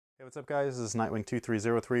Hey, what's up guys? This is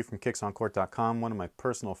Nightwing2303 from kicksoncourt.com. One of my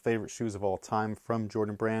personal favorite shoes of all time from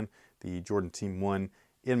Jordan brand, the Jordan Team 1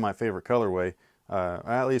 in my favorite colorway.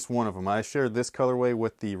 At least one of them. I shared this colorway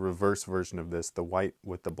with the reverse version of this, the white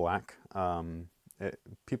with the black.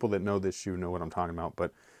 People that know this shoe know what I'm talking about.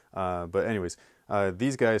 But anyways,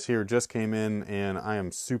 these guys here just came in and I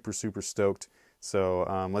am super stoked.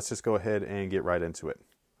 So let's just go ahead and get right into it.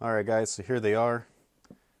 Alright guys, so here they are.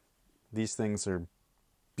 These things are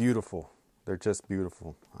beautiful. They're just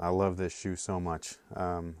beautiful. I love this shoe so much.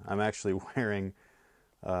 I'm actually wearing,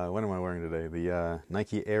 what am I wearing today? The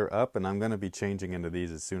Nike Air Up, and I'm going to be changing into these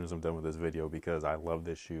as soon as I'm done with this video because I love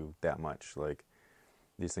this shoe that much. Like,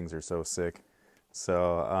 these things are so sick.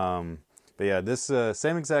 So, but yeah, this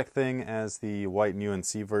same exact thing as the white and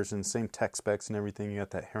UNC version, same tech specs and everything. You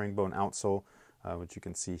got that herringbone outsole, which you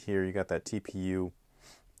can see here. You got that TPU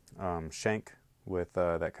shank with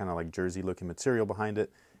that kind of like jersey looking material behind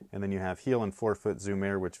it, and then you have heel and forefoot zoom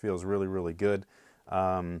air, which feels really good.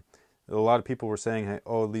 A lot of people were saying, hey,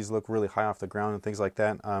 oh, these look really high off the ground and things like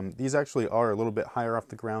that. These actually are a little bit higher off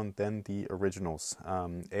the ground than the originals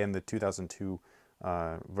and the 2002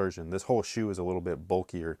 version. This whole shoe is a little bit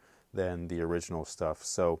bulkier than the original stuff,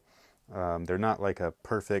 so they're not like a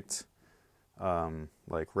perfect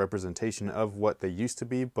like representation of what they used to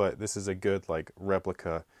be, but this is a good like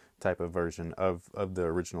replica type of version of the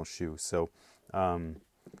original shoe. So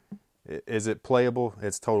is it playable?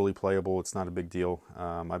 It's totally playable. It's not a big deal.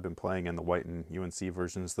 I've been playing in the white and UNC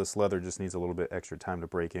versions. This leather just needs a little bit extra time to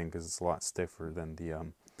break in because it's a lot stiffer than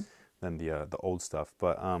the old stuff.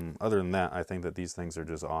 But other than that, I think that these things are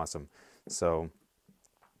just awesome. So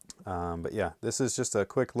but yeah, this is just a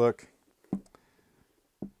quick look.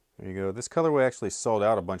 There you go. This colorway actually sold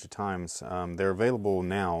out a bunch of times. They're available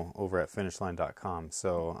now over at finishline.com.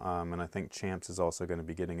 So, and I think Champs is also going to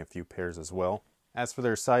be getting a few pairs as well. As for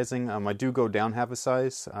their sizing, I do go down half a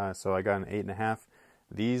size. So I got an 8.5.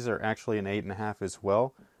 These are actually an 8.5 as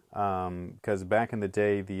well. Because back in the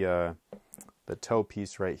day, the toe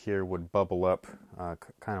piece right here would bubble up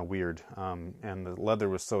kind of weird. And the leather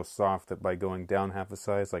was so soft that by going down half a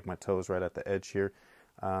size, like my toes right at the edge here,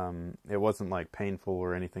 it wasn't like painful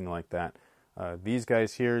or anything like that. These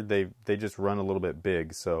guys here, they just run a little bit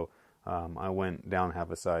big, so I went down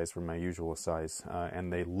half a size from my usual size,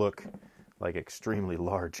 and they look like extremely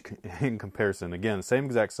large in comparison. Again, same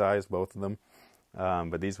exact size, both of them,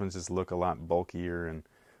 but these ones just look a lot bulkier and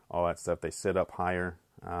all that stuff. They sit up higher,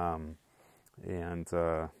 and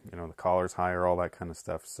you know, the collar's higher, all that kind of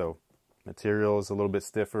stuff. So material is a little bit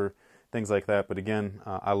stiffer, things like that. But again,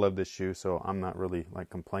 I love this shoe, so I'm not really like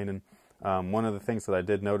complaining. One of the things that I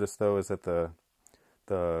did notice though is that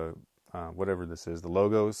the whatever this is, the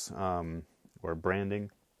logos or branding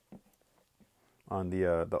on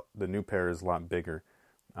the new pair is a lot bigger.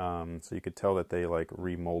 So you could tell that they like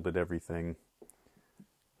remolded everything.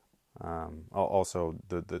 Also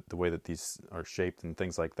the way that these are shaped and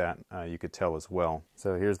things like that, you could tell as well.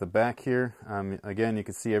 So here's the back here. Again, you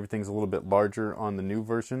can see everything's a little bit larger on the new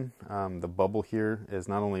version. The bubble here is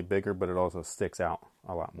not only bigger, but it also sticks out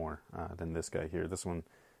a lot more than this guy here. This one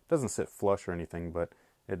doesn't sit flush or anything, but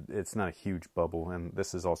it's not a huge bubble, and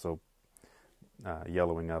this is also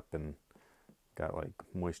yellowing up and got like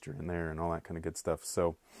moisture in there and all that kind of good stuff.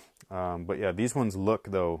 So but yeah, these ones look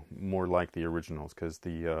though more like the originals, because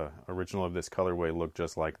the original of this colorway looked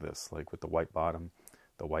just like this, like with the white bottom,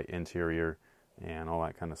 the white interior, and all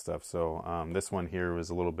that kind of stuff. So this one here was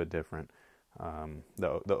a little bit different,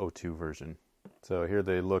 the 02 version. So here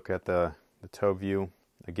they look at the toe view.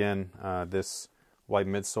 Again, this white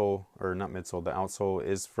midsole, or not midsole, the outsole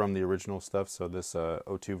is from the original stuff. So this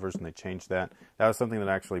 02 version, they changed that. That was something that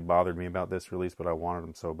actually bothered me about this release, but I wanted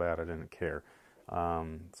them so bad I didn't care.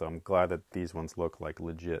 So I'm glad that these ones look like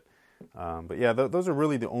legit. But yeah, those are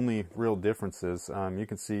really the only real differences. You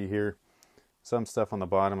can see here some stuff on the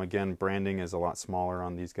bottom. Again, branding is a lot smaller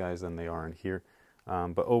on these guys than they are in here.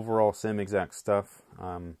 But overall, same exact stuff.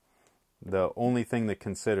 The only thing to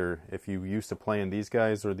consider if you used to play in these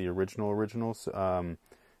guys or the originals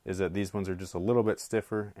is that these ones are just a little bit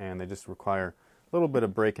stiffer and they just require a little bit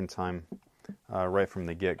of break-in time right from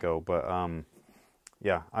the get-go. But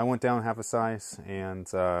yeah, I went down half a size and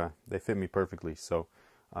they fit me perfectly. So,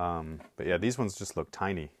 but yeah, these ones just look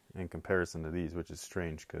tiny in comparison to these, which is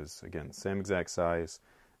strange because, again, same exact size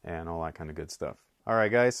and all that kind of good stuff.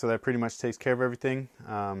 Alright guys, so that pretty much takes care of everything.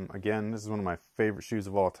 Again, this is one of my favorite shoes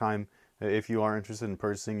of all time. If you are interested in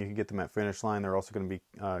purchasing, you can get them at Finish Line. They're also going to be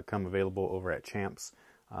come available over at Champs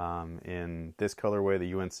in this colorway,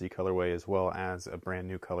 the UNC colorway, as well as a brand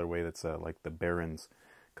new colorway that's like the Barons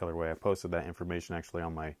colorway. I posted that information actually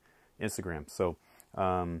on my Instagram. So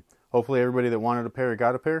Hopefully everybody that wanted a pair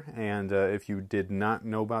got a pair, and if you did not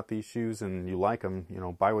know about these shoes and you like them, you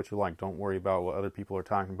know, buy what you like. Don't worry about what other people are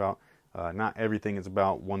talking about. Not everything is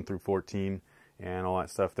about 1 through 14 and all that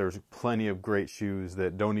stuff. There's plenty of great shoes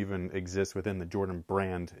that don't even exist within the Jordan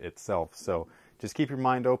brand itself. So just keep your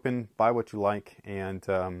mind open, buy what you like, and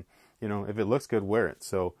you know, if it looks good, wear it.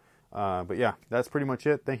 So, but yeah, that's pretty much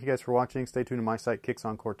it. Thank you guys for watching. Stay tuned to my site,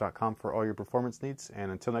 kicksoncourt.com, for all your performance needs.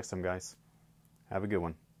 And until next time, guys, have a good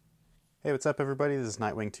one. Hey, what's up, everybody? This is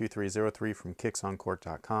Nightwing2303 from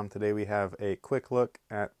kicksoncourt.com. Today we have a quick look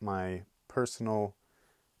at my personal...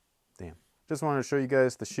 Just wanted to show you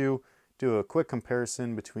guys the shoe, do a quick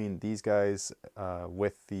comparison between these guys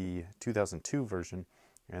with the 2002 version,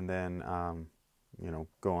 and then, you know,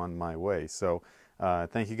 go on my way. So,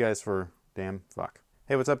 thank you guys for...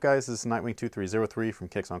 Hey, what's up, guys? This is Nightwing2303 from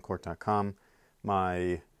kicksoncourt.com.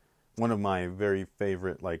 One of my very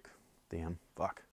favorite,